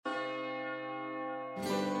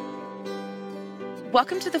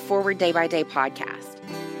Welcome to the Forward Day by Day podcast,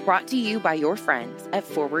 brought to you by your friends at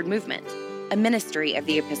Forward Movement, a ministry of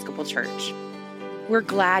the Episcopal Church. We're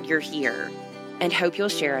glad you're here and hope you'll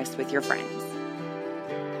share us with your friends.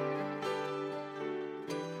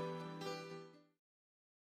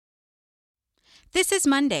 This is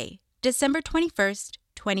Monday, December 21st,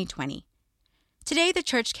 2020. Today the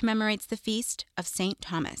Church commemorates the feast of St.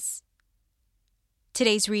 Thomas.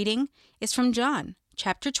 Today's reading is from John,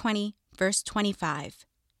 chapter 20, verse 25.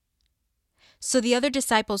 So the other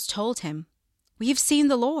disciples told him, "We have seen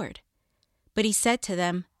the Lord." But he said to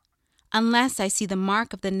them, "Unless I see the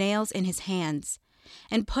mark of the nails in his hands,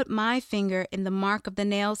 and put my finger in the mark of the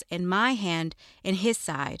nails and my hand in his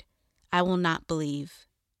side, I will not believe."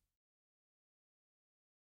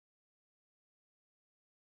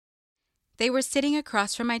 They were sitting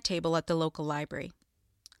across from my table at the local library.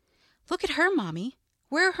 "Look at her, Mommy.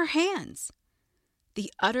 Where are her hands?"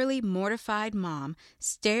 The utterly mortified mom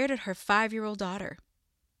stared at her 5-year-old daughter.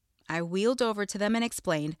 I wheeled over to them and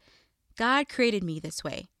explained, "God created me this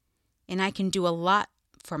way, and I can do a lot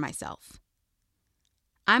for myself.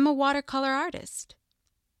 I'm a watercolor artist."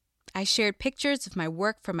 I shared pictures of my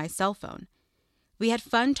work from my cell phone. We had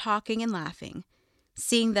fun talking and laughing.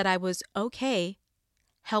 Seeing that I was okay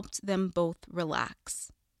helped them both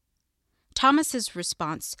relax. Thomas's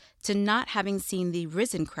response to not having seen the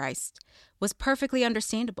risen Christ was perfectly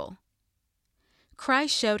understandable.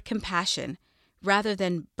 Christ showed compassion rather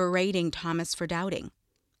than berating Thomas for doubting.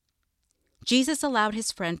 Jesus allowed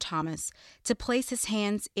his friend Thomas to place his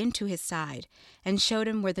hands into his side and showed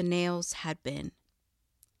him where the nails had been.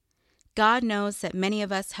 God knows that many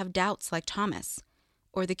of us have doubts like Thomas,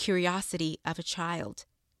 or the curiosity of a child.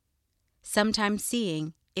 Sometimes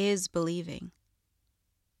seeing is believing.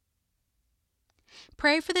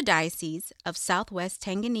 Pray for the Diocese of Southwest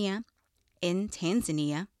Tanganyika in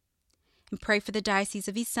Tanzania, and pray for the Diocese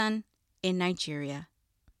of Isan in Nigeria.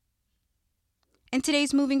 And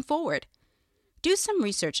today's moving forward. Do some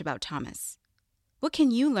research about Thomas. What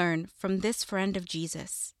can you learn from this friend of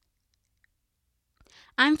Jesus?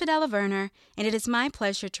 I'm Fidela Werner, and it is my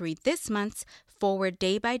pleasure to read this month's Forward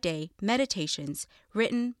Day by Day Meditations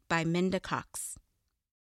written by Minda Cox.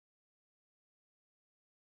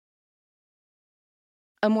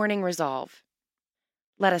 A morning resolve.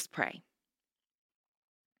 Let us pray.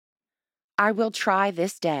 I will try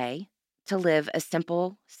this day to live a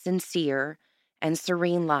simple, sincere, and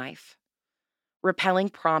serene life, repelling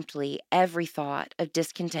promptly every thought of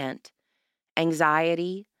discontent,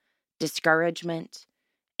 anxiety, discouragement,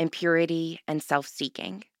 impurity, and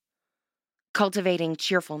self-seeking, cultivating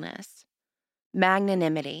cheerfulness,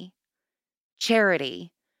 magnanimity,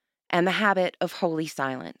 charity, and the habit of holy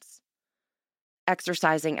silence,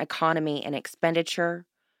 exercising economy in expenditure,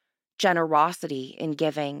 generosity in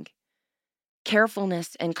giving,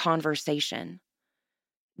 carefulness in conversation,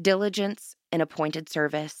 diligence in appointed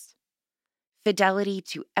service, fidelity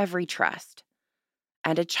to every trust,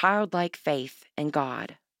 and a childlike faith in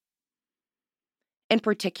God. In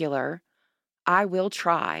particular, I will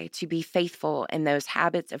try to be faithful in those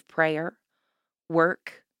habits of prayer,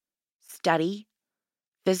 work, study,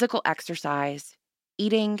 physical exercise,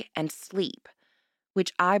 eating, and sleep,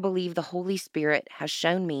 which I believe the Holy Spirit has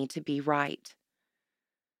shown me to be right.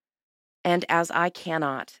 And as I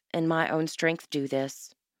cannot in my own strength do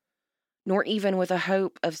this, nor even with a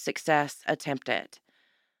hope of success attempt it,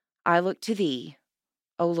 I look to Thee,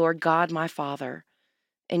 O Lord God my Father,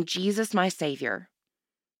 and Jesus my Savior,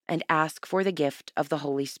 and ask for the gift of the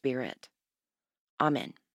Holy Spirit.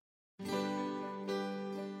 Amen.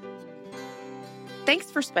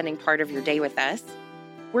 Thanks for spending part of your day with us.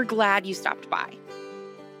 We're glad you stopped by.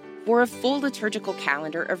 For a full liturgical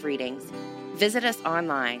calendar of readings, visit us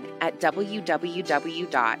online at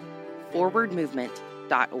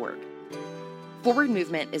www.forwardmovement.org. Forward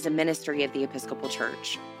Movement is a ministry of the Episcopal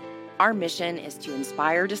Church. Our mission is to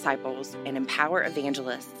inspire disciples and empower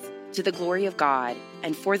evangelists to the glory of God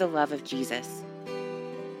and for the love of Jesus.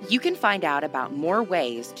 You can find out about more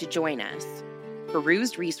ways to join us,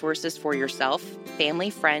 peruse resources for yourself, family,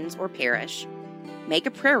 friends, or parish, make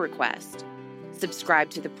a prayer request, subscribe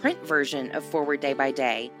to the print version of Forward Day by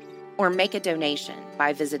Day, or make a donation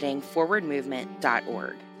by visiting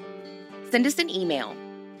forwardmovement.org. Send us an email,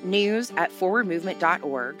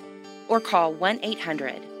 news@forwardmovement.org, or call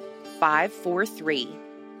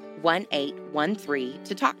 1-800-543-1813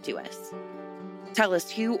 to talk to us. Tell us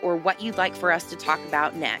who or what you'd like for us to talk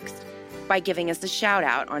about next by giving us a shout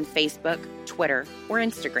out on Facebook, Twitter, or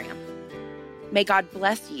Instagram. May God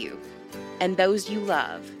bless you and those you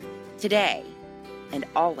love today and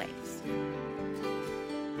always.